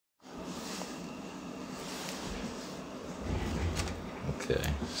Okay,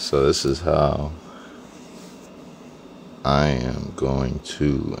 so this is how I am going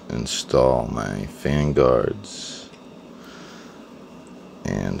to install my fan guards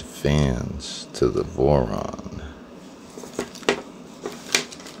and fans to the Voron.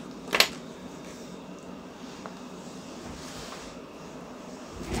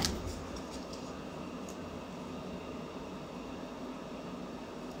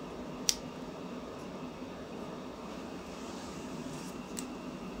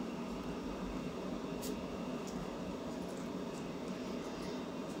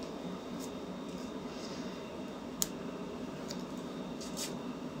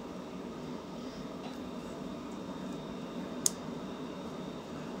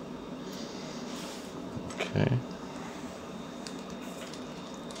 Okay.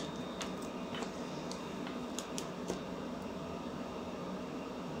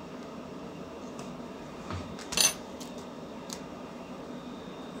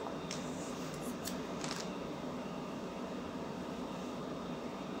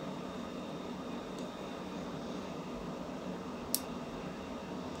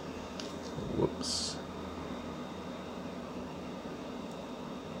 Whoops.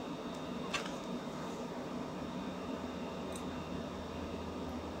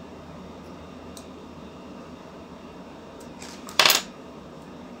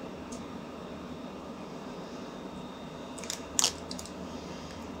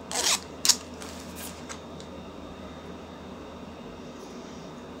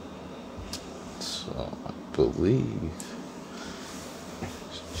 So I believe,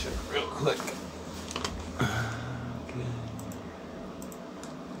 check real quick. Okay.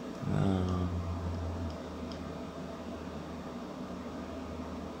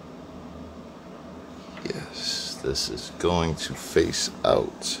 Yes, this is going to face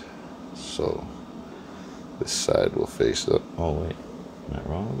out. So this side will face up. Oh wait, am I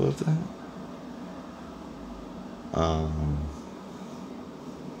wrong about that?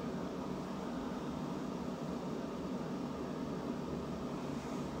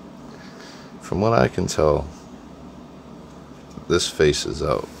 From what I can tell, this faces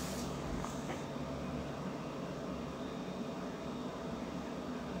out.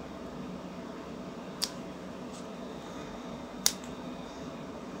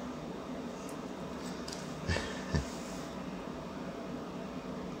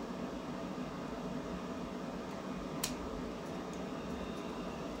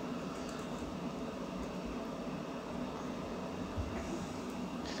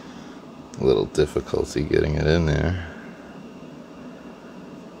 A little difficulty getting it in there.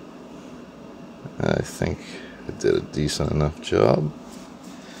 I think I did a decent enough job.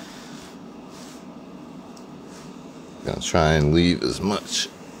 I'm gonna try and leave as much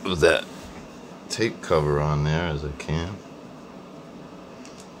of that tape cover on there as I can.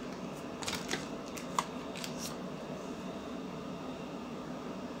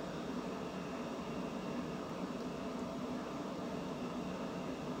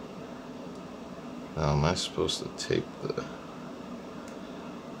 Now, am I supposed to tape the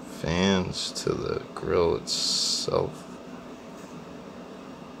fans to the grill itself?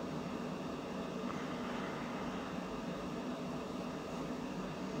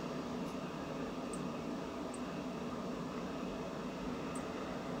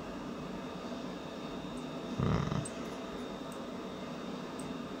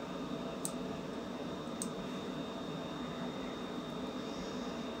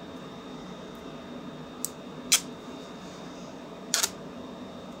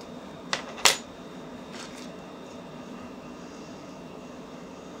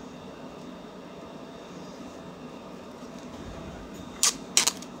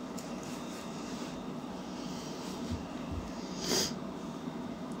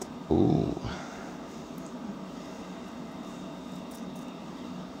 Ooh.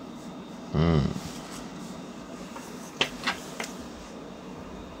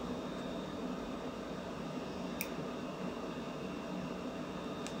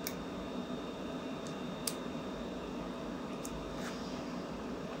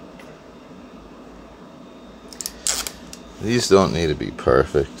 These don't need to be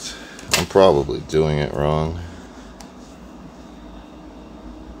perfect. I'm probably doing it wrong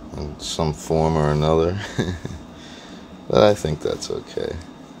in some form or another, but I think that's okay.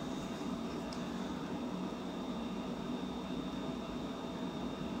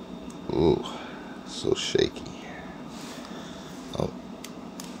 Ooh, so shaky. Oh.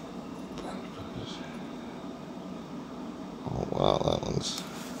 Oh wow, that one's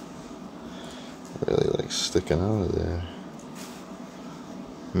really like sticking out of there.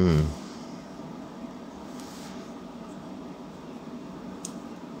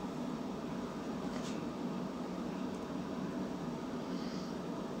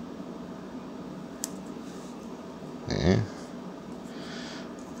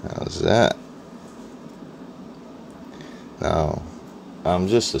 How's that? Now, I'm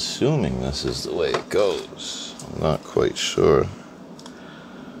just assuming this is the way it goes. I'm not quite sure.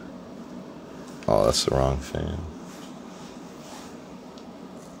 Oh, that's the wrong fan.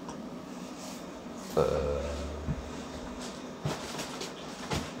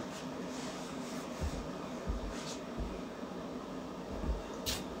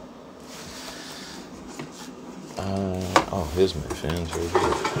 Oh, here's my fans right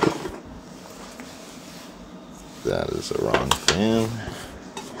here. That is the wrong fan.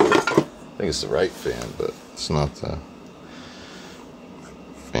 I think it's the right fan, but it's not the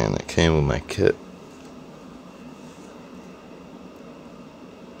fan that came with my kit.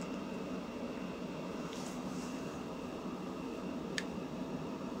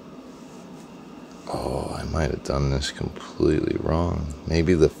 Oh, I might have done this completely wrong.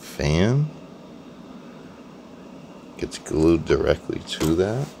 Maybe the fan gets glued directly to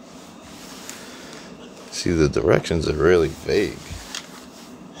that. See, the directions are really vague.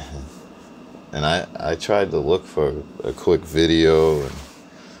 And I tried to look for a quick video and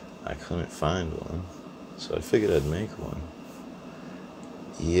I couldn't find one. So I figured I'd make one.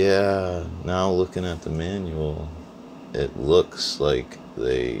 Yeah, now looking at the manual, it looks like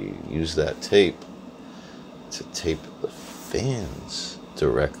they use that tape to tape the fans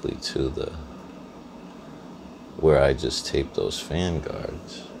directly to the where I just taped those fan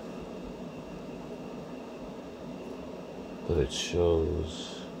guards. But it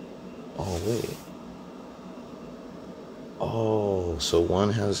shows, oh wait, oh, so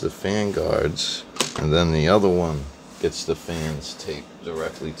one has the fan guards and then the other one gets the fans taped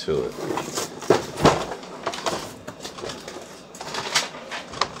directly to it.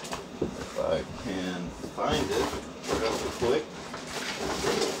 If I can find it real quick.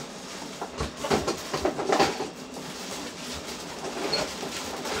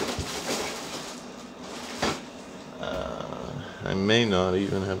 I may not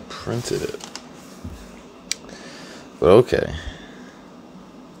even have printed it. But okay.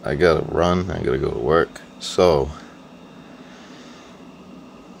 I gotta run. I gotta go to work. So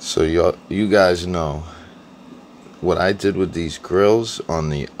you guys know what I did with these grills on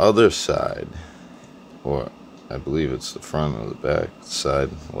the other side, or I believe it's the front or the back side,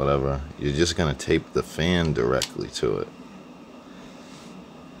 whatever. You're just gonna tape the fan directly to it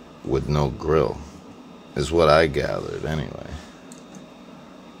with no grill, is what I gathered anyway.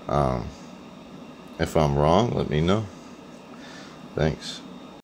 If I'm wrong, let me know. Thanks.